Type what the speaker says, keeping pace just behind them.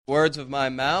Words of my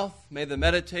mouth, may the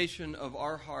meditation of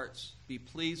our hearts be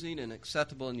pleasing and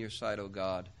acceptable in your sight, O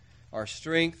God, our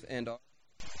strength and our...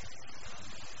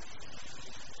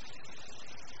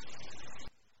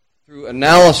 Through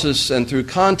analysis and through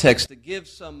context to give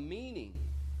some meaning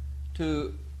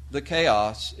to the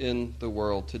chaos in the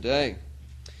world today.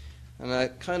 And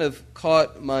that kind of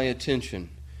caught my attention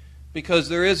because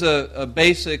there is a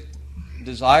basic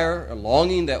desire, a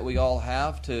longing that we all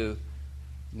have to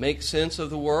make sense of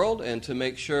the world and to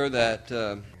make sure that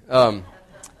to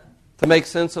make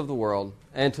sense of the world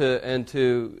and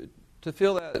to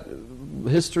feel that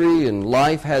history and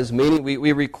life has meaning.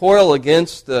 We recoil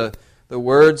against the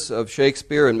words of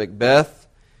Shakespeare and Macbeth.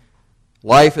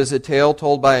 Life is a tale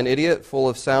told by an idiot, full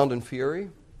of sound and fury,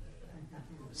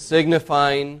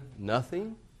 signifying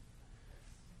nothing.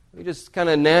 We just kind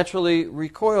of naturally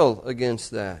recoil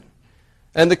against that.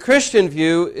 And the Christian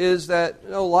view is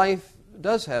that life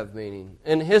does have meaning,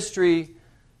 and history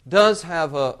does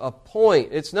have a point.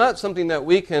 It's not something that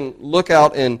we can look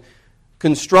out and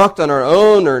construct on our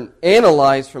own or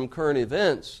analyze from current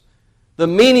events. The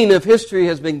meaning of history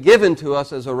has been given to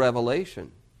us as a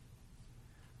revelation.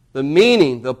 The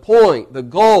meaning, the point, the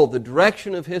goal, the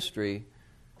direction of history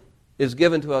is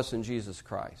given to us in Jesus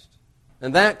Christ.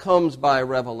 And that comes by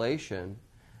revelation.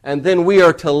 And then we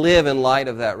are to live in light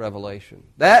of that revelation.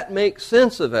 That makes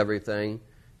sense of everything.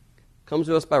 Comes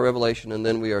to us by revelation, and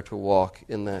then we are to walk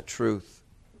in that truth.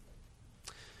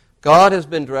 God has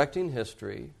been directing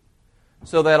history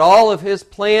so that all of His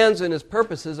plans and His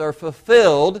purposes are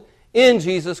fulfilled in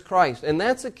Jesus Christ. And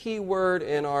that's a key word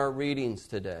in our readings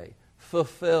today.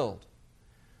 Fulfilled.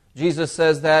 Jesus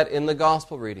says that in the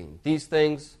gospel reading. These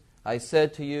things I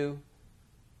said to you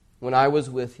when I was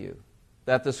with you,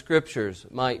 that the Scriptures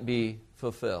might be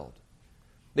fulfilled.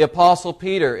 The Apostle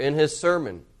Peter, in his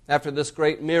sermon, after this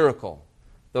great miracle,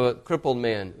 the crippled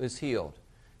man was healed,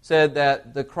 said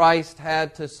that the Christ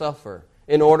had to suffer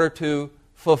in order to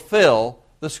fulfill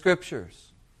the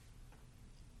Scriptures.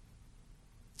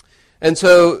 And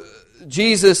so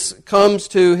Jesus comes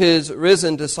to His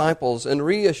risen disciples and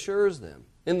reassures them.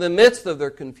 In the midst of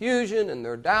their confusion and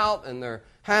their doubt and their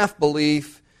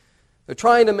half-belief, they're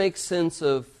trying to make sense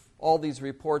of all these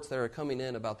reports that are coming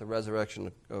in about the resurrection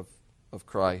of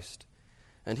Christ.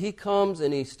 And He comes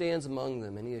and He stands among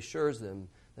them and He assures them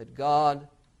that God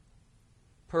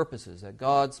purposes, that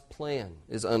God's plan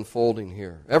is unfolding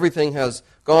here. Everything has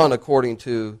gone according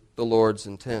to the Lord's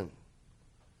intent.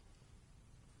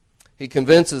 He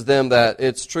convinces them that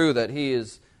it's true that He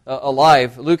is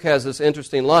alive. Luke has this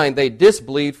interesting line, they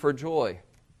disbelieved for joy.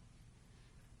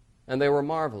 And they were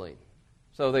marveling.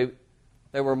 So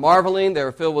they were marveling, they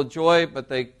were filled with joy, but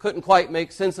they couldn't quite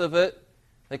make sense of it.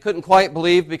 They couldn't quite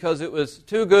believe because it was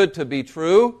too good to be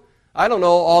true. I don't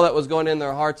know all that was going in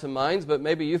their hearts and minds, but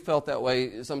maybe you felt that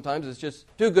way sometimes. It's just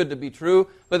too good to be true.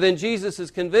 But then Jesus is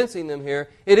convincing them here,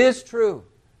 it is true.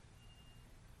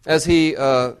 As He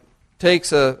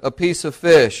takes a piece of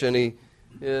fish and He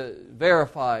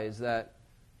verifies that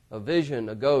a vision,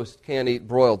 a ghost, can't eat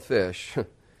broiled fish.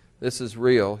 This is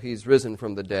real. He's risen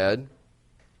from the dead.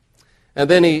 And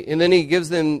then he gives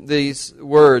them these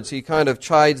words. He kind of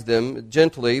chides them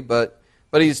gently, but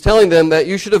He's telling them that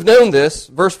you should have known this.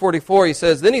 Verse 44, He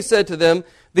says, Then He said to them,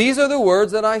 These are the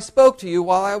words that I spoke to you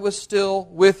while I was still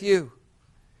with you.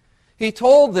 He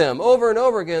told them over and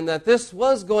over again that this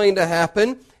was going to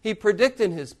happen. He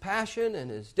predicted His passion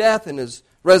and His death and His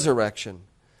resurrection.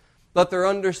 But their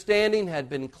understanding had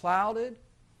been clouded.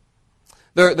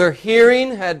 Their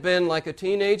hearing had been like a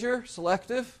teenager,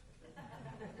 selective.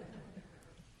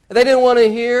 They didn't want to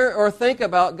hear or think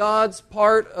about God's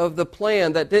part of the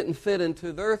plan that didn't fit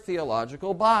into their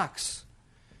theological box.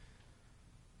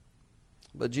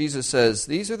 But Jesus says,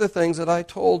 These are the things that I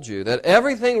told you, that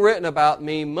everything written about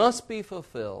me must be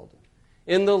fulfilled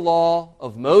in the law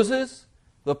of Moses,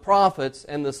 the prophets,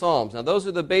 and the Psalms. Now those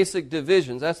are the basic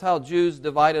divisions. That's how Jews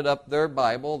divided up their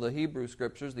Bible, the Hebrew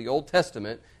Scriptures, the Old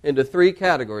Testament, into three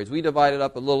categories. We divide it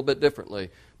up a little bit differently.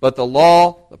 But the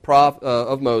law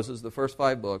of Moses, the first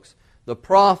 5 books, the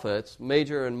prophets,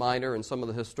 major and minor, and some of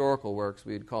the historical works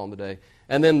we'd call them today,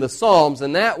 and then the Psalms,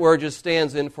 and that word just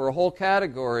stands in for a whole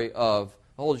category of,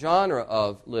 a whole genre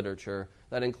of literature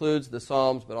that includes the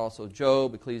Psalms, but also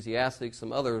Job, Ecclesiastes,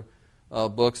 some other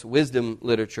books, wisdom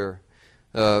literature,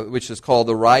 which is called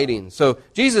the writings. So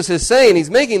Jesus is saying,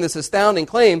 He's making this astounding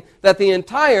claim that the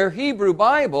entire Hebrew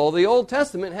Bible, the Old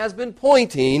Testament, has been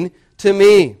pointing to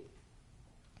me.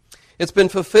 It's been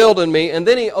fulfilled in me, and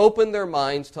then He opened their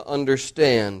minds to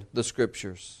understand the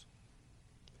Scriptures.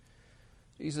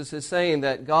 Jesus is saying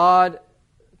that God,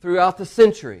 throughout the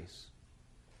centuries,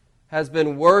 has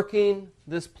been working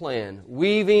this plan,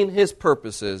 weaving His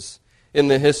purposes in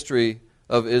the history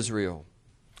of Israel.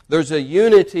 There's a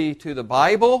unity to the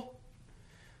Bible,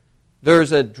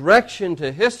 there's a direction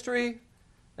to history,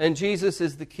 and Jesus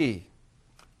is the key.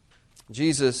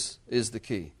 Jesus is the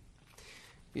key.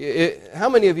 How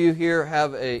many of you here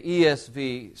have an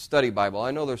ESV study Bible?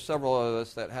 I know there's several of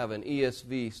us that have an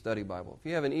ESV study Bible. If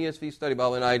you have an ESV study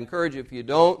Bible, and I encourage you, if you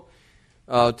don't,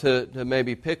 to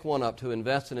maybe pick one up, to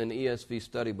invest in an ESV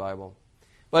study Bible.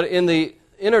 But in the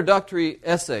introductory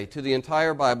essay to the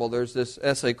entire Bible, there's this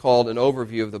essay called An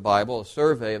Overview of the Bible, a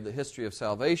survey of the history of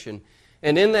salvation.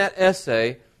 And in that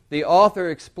essay, the author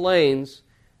explains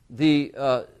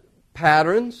the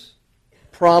patterns,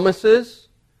 promises,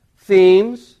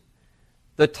 themes,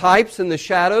 the types and the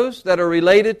shadows that are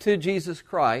related to Jesus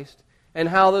Christ, and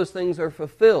how those things are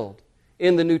fulfilled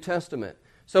in the New Testament.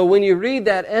 So when you read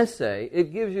that essay,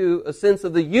 it gives you a sense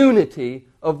of the unity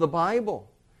of the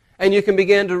Bible. And you can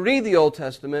begin to read the Old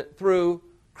Testament through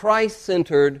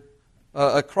Christ-centered,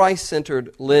 a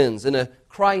Christ-centered lens, in a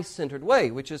Christ-centered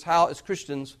way, which is how, as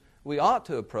Christians, we ought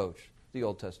to approach the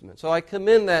Old Testament. So I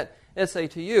commend that essay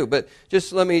to you, but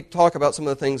just let me talk about some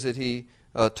of the things that he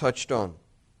touched on.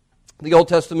 The Old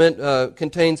Testament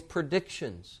contains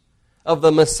predictions of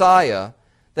the Messiah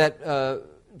that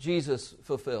Jesus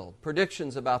fulfilled.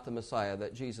 Predictions about the Messiah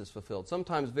that Jesus fulfilled,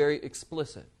 sometimes very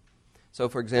explicit. So,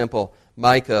 for example,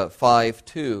 Micah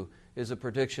 5:2 is a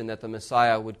prediction that the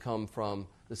Messiah would come from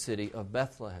the city of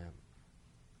Bethlehem.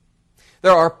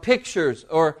 There are pictures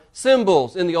or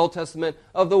symbols in the Old Testament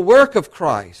of the work of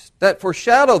Christ that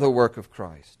foreshadow the work of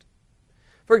Christ.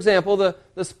 For example,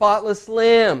 the spotless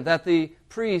lamb that the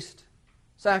priest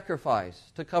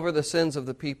sacrificed to cover the sins of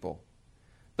the people.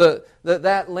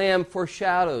 That lamb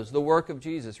foreshadows the work of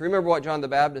Jesus. Remember what John the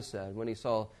Baptist said when he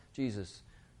saw Jesus.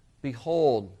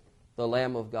 Behold, the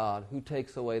Lamb of God who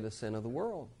takes away the sin of the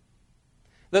world.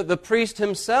 The priest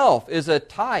himself is a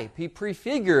type. He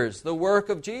prefigures the work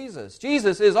of Jesus.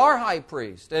 Jesus is our high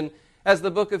priest. And as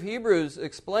the book of Hebrews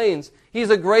explains, he's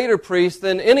a greater priest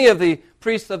than any of the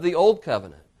priests of the Old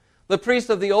Covenant. The priests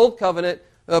of the Old Covenant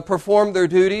performed their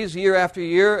duties year after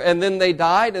year, and then they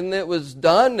died, and it was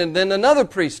done, and then another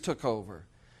priest took over.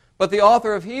 But the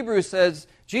author of Hebrews says,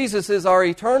 Jesus is our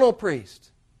eternal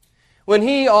priest. When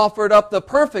he offered up the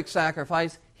perfect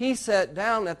sacrifice, he sat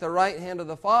down at the right hand of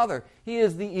the Father. He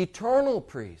is the eternal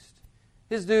priest.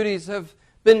 His duties have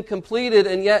been completed,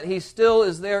 and yet he still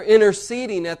is there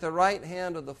interceding at the right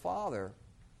hand of the Father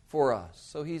for us.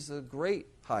 So he's the great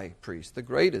high priest, the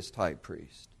greatest high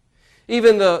priest.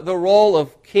 Even the role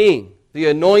of king, the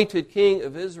anointed king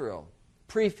of Israel,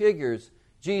 prefigures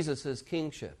Jesus'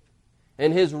 kingship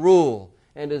and his rule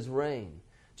and his reign.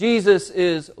 Jesus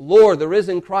is Lord. The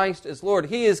risen Christ is Lord.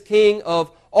 He is King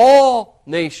of all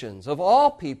nations, of all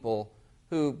people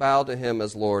who bow to Him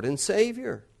as Lord and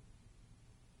Savior.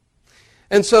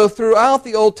 And so throughout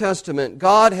the Old Testament,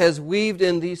 God has weaved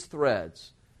in these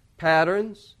threads,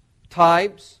 patterns,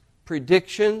 types,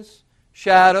 predictions,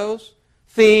 shadows,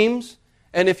 themes,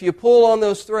 and if you pull on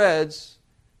those threads,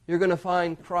 you're going to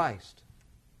find Christ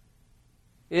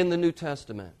in the New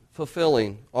Testament,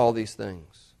 fulfilling all these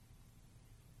things.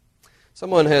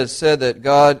 Someone has said that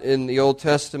God in the Old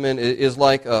Testament is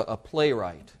like a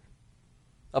playwright.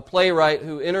 A playwright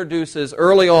who introduces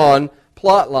early on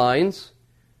plot lines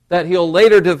that he'll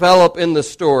later develop in the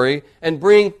story and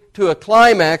bring to a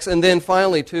climax and then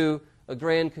finally to a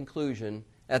grand conclusion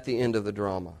at the end of the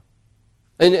drama.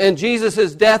 And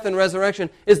Jesus' death and resurrection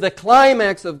is the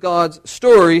climax of God's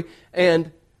story,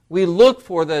 and we look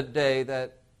for the day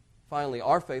that finally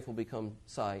our faith will become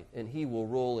sight and He will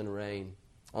rule and reign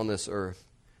on this earth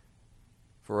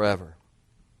forever.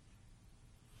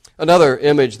 Another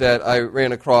image that I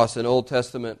ran across, an Old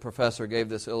Testament professor gave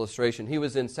this illustration. He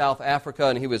was in South Africa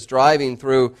and he was driving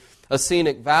through a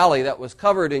scenic valley that was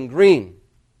covered in green,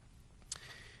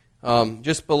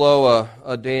 just below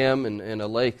a dam and a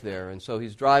lake there. And so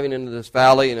he's driving into this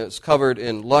valley and it's covered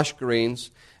in lush greens.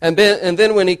 And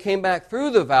then when he came back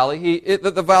through the valley,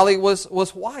 the valley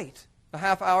was white a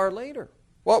half hour later.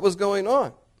 What was going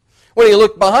on? When he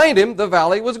looked behind him, the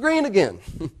valley was green again.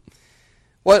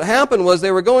 What happened was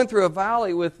they were going through a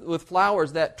valley with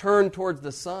flowers that turned towards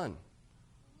the sun.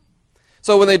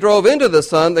 So when they drove into the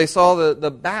sun, they saw the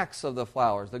backs of the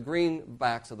flowers, the green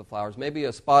backs of the flowers, maybe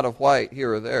a spot of white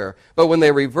here or there. But when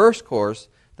they reversed course,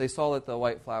 they saw that the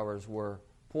white flowers were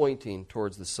pointing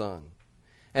towards the sun.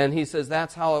 And he says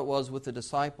that's how it was with the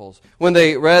disciples. When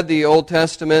they read the Old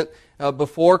Testament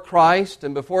before Christ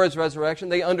and before His resurrection,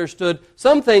 they understood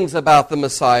some things about the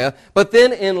Messiah. But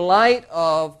then in light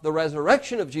of the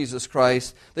resurrection of Jesus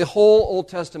Christ, the whole Old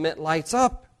Testament lights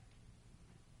up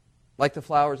like the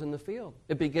flowers in the field.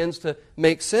 It begins to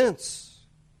make sense.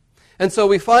 And so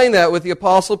we find that with the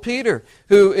Apostle Peter,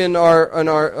 who in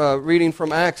our reading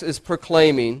from Acts is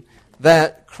proclaiming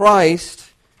that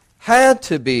Christ had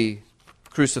to be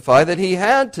crucified, that He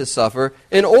had to suffer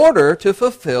in order to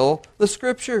fulfill the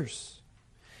Scriptures.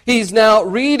 He's now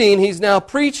reading, he's now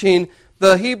preaching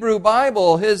the Hebrew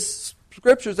Bible, his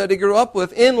Scriptures that he grew up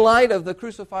with, in light of the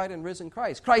crucified and risen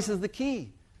Christ. Christ is the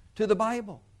key to the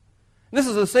Bible. This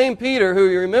is the same Peter who,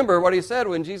 you remember what he said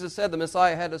when Jesus said the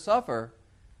Messiah had to suffer.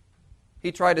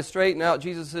 He tried to straighten out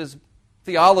Jesus'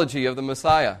 theology of the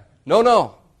Messiah.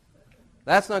 No,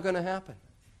 that's not going to happen.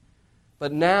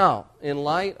 But now, in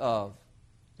light of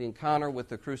the encounter with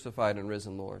the crucified and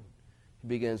risen Lord, he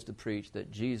begins to preach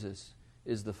that Jesus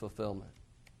is the fulfillment.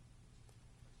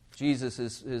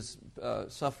 Jesus'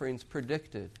 sufferings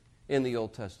predicted in the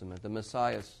Old Testament. The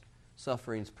Messiah's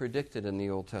sufferings predicted in the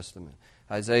Old Testament.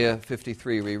 Isaiah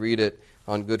 53, we read it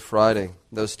on Good Friday.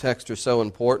 Those texts are so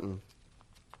important.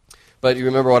 But you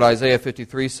remember what Isaiah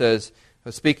 53 says,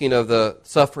 speaking of the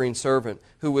suffering servant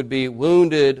who would be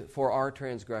wounded for our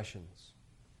transgressions,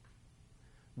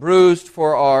 bruised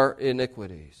for our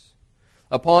iniquities.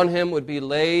 Upon him would be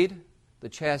laid the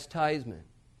chastisement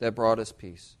that brought us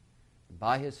peace.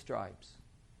 By his stripes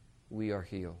we are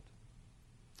healed.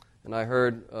 And I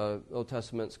heard Old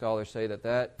Testament scholars say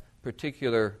that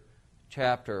particular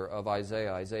chapter of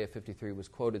Isaiah 53, was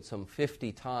quoted some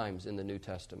 50 times in the New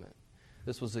Testament.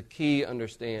 This was a key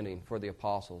understanding for the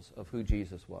apostles of who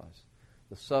Jesus was,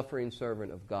 the suffering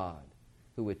servant of God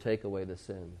who would take away the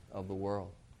sin of the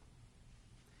world.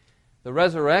 The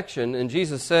resurrection, and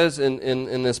Jesus says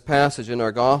in this passage in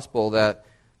our gospel that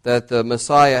the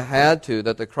Messiah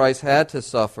that the Christ had to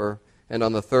suffer and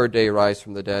on the third day rise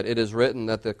from the dead. It is written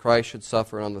that the Christ should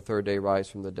suffer and on the third day rise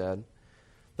from the dead.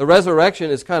 The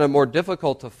resurrection is kind of more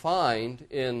difficult to find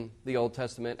in the Old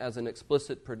Testament as an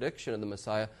explicit prediction of the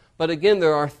Messiah. But again,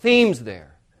 there are themes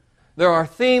there. There are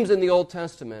themes in the Old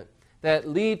Testament that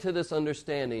lead to this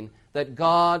understanding that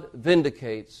God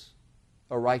vindicates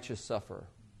a righteous sufferer.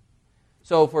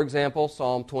 So, for example,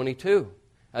 Psalm 22.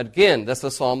 Again, that's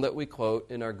a psalm that we quote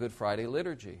in our Good Friday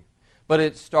liturgy. But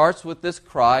it starts with this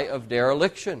cry of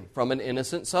dereliction from an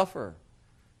innocent sufferer.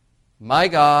 My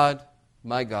God,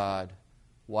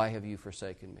 why have you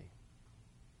forsaken me?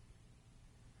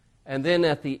 And then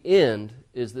at the end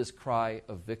is this cry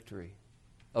of victory,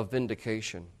 of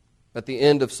vindication. At the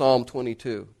end of Psalm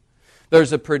 22,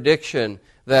 there's a prediction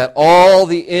that all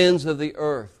the ends of the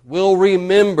earth will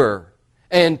remember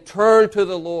and turn to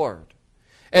the Lord.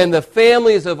 And the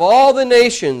families of all the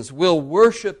nations will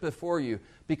worship before you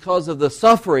because of the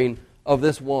suffering of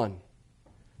this one.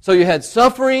 So you had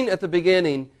suffering at the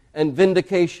beginning and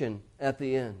vindication at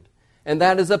the end. And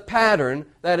that is a pattern,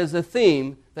 that is a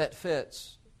theme that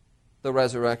fits the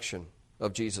resurrection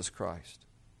of Jesus Christ.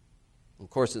 Of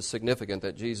course, it's significant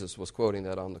that Jesus was quoting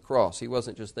that on the cross. He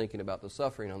wasn't just thinking about the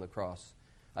suffering on the cross.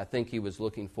 I think he was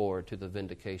looking forward to the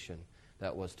vindication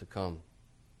that was to come.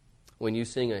 When you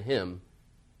sing a hymn,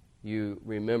 you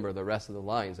remember the rest of the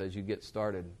lines as you get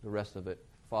started. The rest of it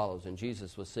follows. And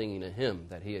Jesus was singing a hymn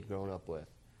that he had grown up with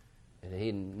and he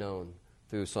had known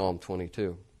through Psalm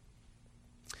 22.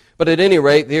 But at any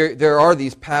rate, there are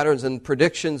these patterns and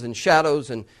predictions and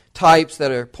shadows and types that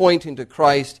are pointing to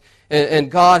Christ, and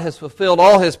God has fulfilled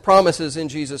all His promises in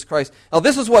Jesus Christ. Now,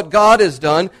 this is what God has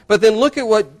done, but then look at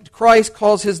what Christ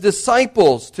calls His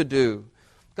disciples to do.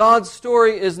 God's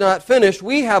story is not finished.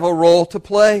 We have a role to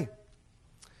play.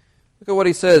 Look at what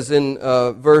He says in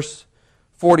verse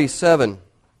 47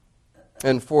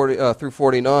 and through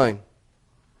 49.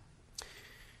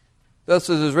 Thus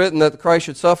it is written that Christ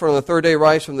should suffer on the third day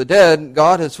rise from the dead.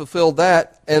 God has fulfilled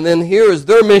that. And then here is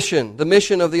their mission, the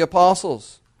mission of the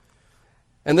apostles.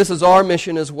 And this is our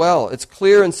mission as well. It's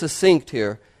clear and succinct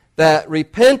here that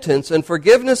repentance and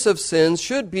forgiveness of sins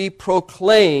should be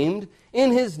proclaimed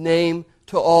in His name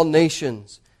to all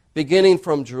nations, beginning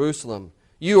from Jerusalem.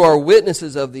 You are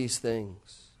witnesses of these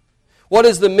things. What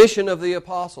is the mission of the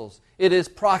apostles? It is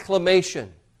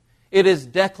proclamation. It is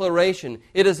declaration.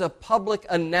 It is a public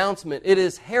announcement. It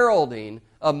is heralding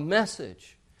a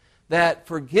message that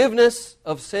forgiveness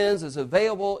of sins is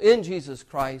available in Jesus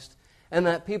Christ and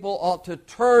that people ought to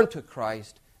turn to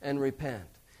Christ and repent.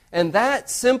 And that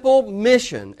simple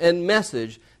mission and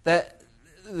message that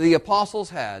the apostles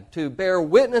had to bear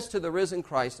witness to the risen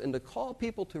Christ and to call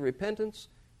people to repentance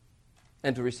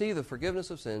and to receive the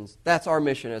forgiveness of sins, that's our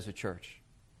mission as a church.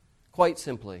 Quite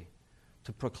simply,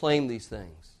 to proclaim these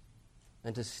things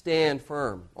and to stand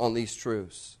firm on these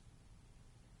truths.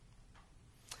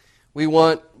 We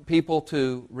want people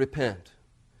to repent.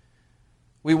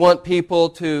 We want people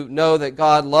to know that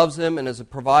God loves them and has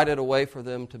provided a way for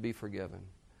them to be forgiven.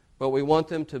 But we want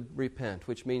them to repent,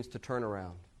 which means to turn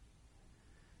around.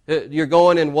 You're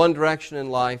going in one direction in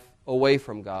life, away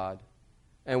from God,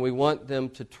 and we want them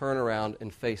to turn around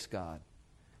and face God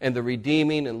and the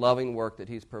redeeming and loving work that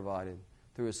He's provided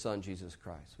through His Son, Jesus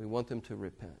Christ. We want them to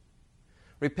repent.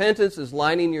 Repentance is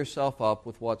lining yourself up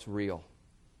with what's real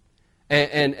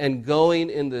and going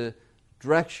in the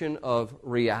direction of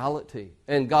reality.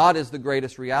 And God is the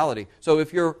greatest reality. So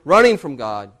if you're running from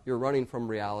God, you're running from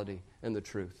reality and the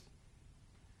truth.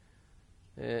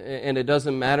 And it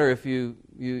doesn't matter if you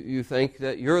think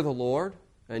that you're the Lord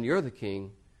and you're the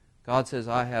King. God says,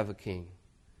 I have a King.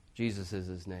 Jesus is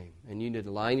His name. And you need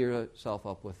to line yourself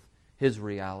up with His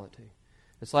reality.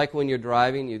 It's like when you're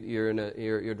driving,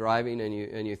 you're driving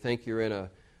and you think you're in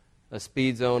a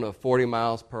speed zone of 40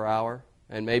 miles per hour,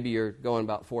 and maybe you're going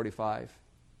about 45.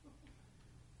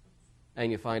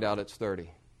 And you find out it's 30.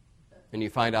 And you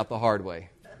find out the hard way.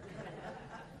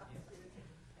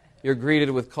 You're greeted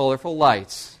with colorful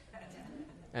lights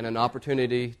and an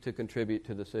opportunity to contribute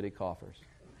to the city coffers.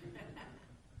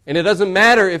 And it doesn't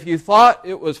matter if you thought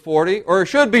it was 40 or it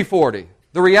should be 40.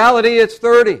 The reality, it's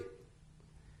 30.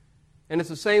 And it's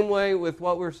the same way with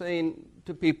what we're saying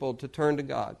to people to turn to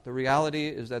God. The reality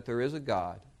is that there is a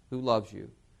God who loves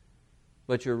you,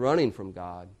 but you're running from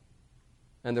God.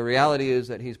 And the reality is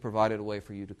that He's provided a way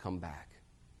for you to come back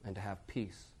and to have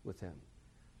peace with Him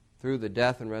through the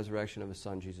death and resurrection of His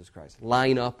Son, Jesus Christ.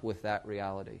 Line up with that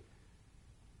reality.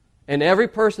 And every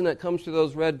person that comes through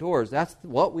those red doors, that's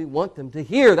what we want them to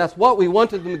hear. That's what we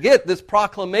want them to get, this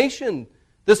proclamation,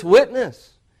 this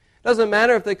witness. It doesn't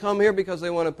matter if they come here because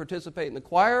they want to participate in the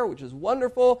choir, which is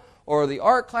wonderful, or the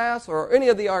art class, or any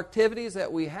of the activities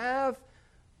that we have.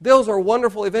 Those are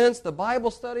wonderful events, the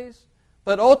Bible studies.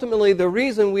 But ultimately, the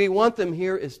reason we want them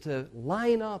here is to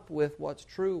line up with what's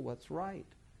true, what's right,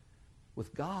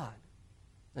 with God,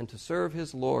 and to serve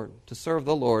His Lord, to serve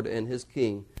the Lord and His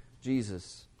King,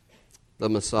 Jesus, the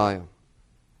Messiah.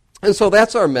 And so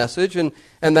that's our message, and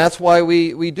that's why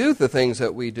we do the things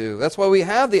that we do. That's why we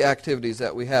have the activities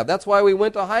that we have. That's why we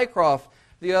went to Highcroft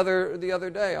the other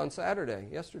day, on Saturday,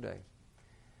 yesterday.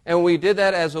 And we did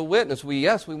that as a witness. We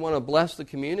want to bless the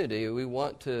community. We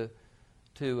want to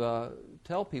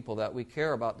tell people that we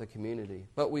care about the community.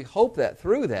 But we hope that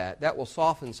through that will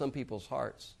soften some people's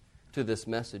hearts to this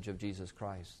message of Jesus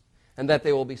Christ. And that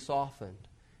they will be softened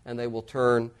and they will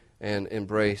turn and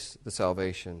embrace the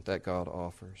salvation that God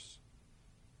offers.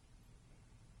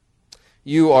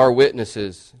 You are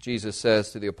witnesses, Jesus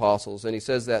says to the apostles, and He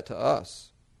says that to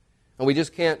us. And we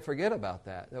just can't forget about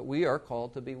that we are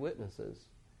called to be witnesses.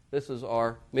 This is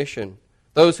our mission.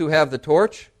 Those who have the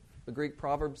torch, the Greek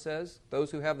proverb says, those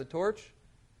who have the torch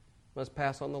must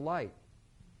pass on the light.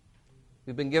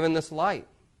 We've been given this light.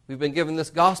 We've been given this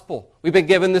gospel. We've been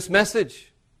given this message.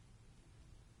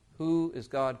 Who is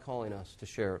God calling us to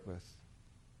share it with?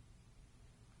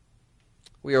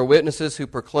 We are witnesses who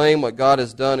proclaim what God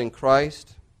has done in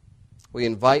Christ. We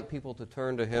invite people to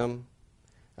turn to Him,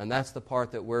 and that's the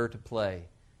part that we're to play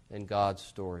in God's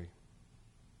story.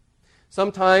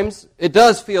 Sometimes it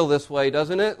does feel this way,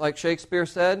 doesn't it? Like Shakespeare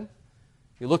said,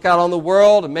 you look out on the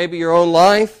world and maybe your own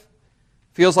life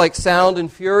feels like sound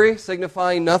and fury,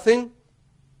 signifying nothing.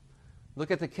 Look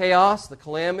at the chaos, the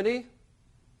calamity.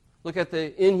 Look at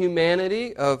the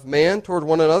inhumanity of man toward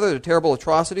one another, the terrible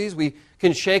atrocities. We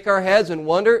can shake our heads and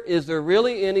wonder, is there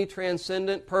really any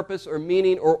transcendent purpose or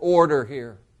meaning or order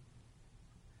here?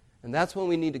 And that's when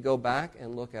we need to go back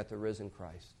and look at the risen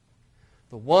Christ.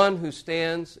 The one who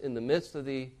stands in the midst of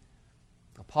the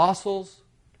apostles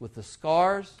with the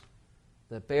scars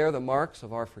that bear the marks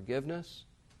of our forgiveness,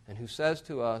 and who says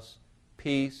to us,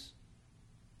 peace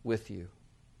with you.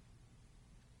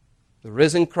 The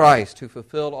risen Christ who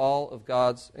fulfilled all of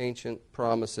God's ancient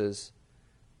promises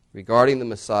regarding the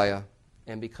Messiah.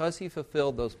 And because He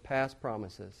fulfilled those past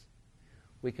promises,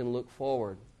 we can look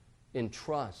forward in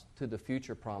trust to the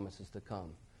future promises to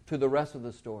come, to the rest of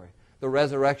the story, the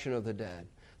resurrection of the dead,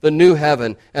 the new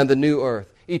heaven and the new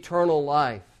earth, eternal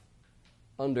life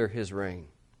under His reign.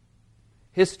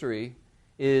 History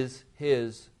is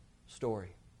His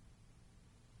story.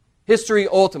 History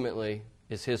ultimately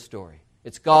is His story.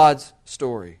 It's God's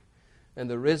story. And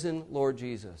the risen Lord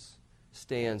Jesus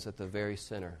stands at the very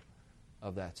center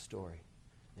of that story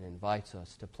and invites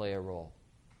us to play a role.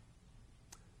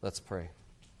 Let's pray.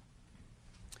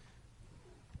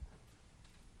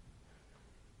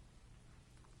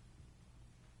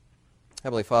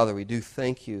 Heavenly Father, we do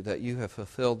thank you that you have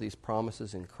fulfilled these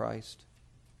promises in Christ.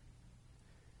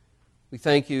 We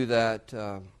thank you that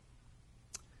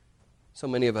so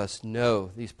many of us know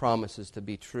these promises to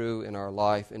be true in our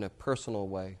life in a personal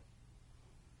way.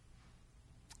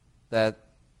 That,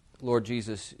 Lord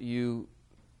Jesus, you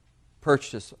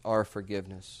purchase our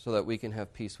forgiveness so that we can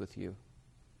have peace with you.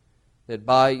 That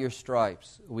by your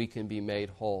stripes we can be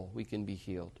made whole, we can be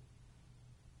healed.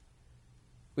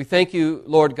 We thank you,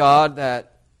 Lord God,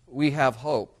 that we have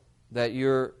hope, that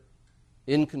you're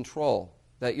in control,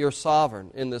 that you're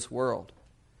sovereign in this world,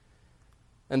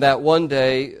 and that one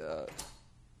day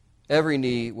every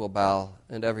knee will bow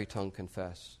and every tongue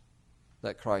confess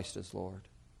that Christ is Lord.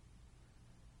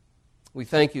 We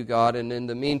thank you, God, and in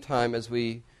the meantime, as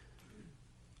we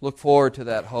look forward to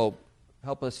that hope,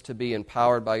 help us to be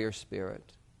empowered by your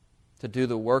Spirit to do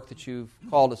the work that you've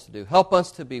called us to do. Help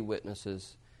us to be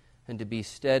witnesses and to be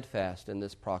steadfast in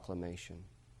this proclamation.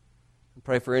 I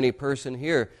pray for any person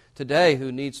here today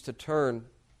who needs to turn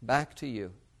back to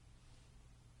you.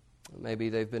 Maybe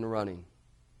they've been running.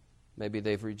 Maybe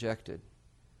they've rejected.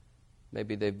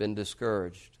 Maybe they've been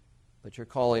discouraged. But you're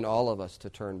calling all of us to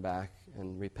turn back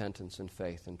in repentance and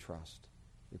faith and trust.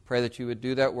 We pray that you would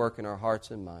do that work in our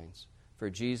hearts and minds for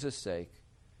Jesus' sake.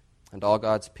 And all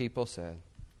God's people said,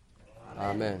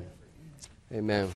 Amen. Amen.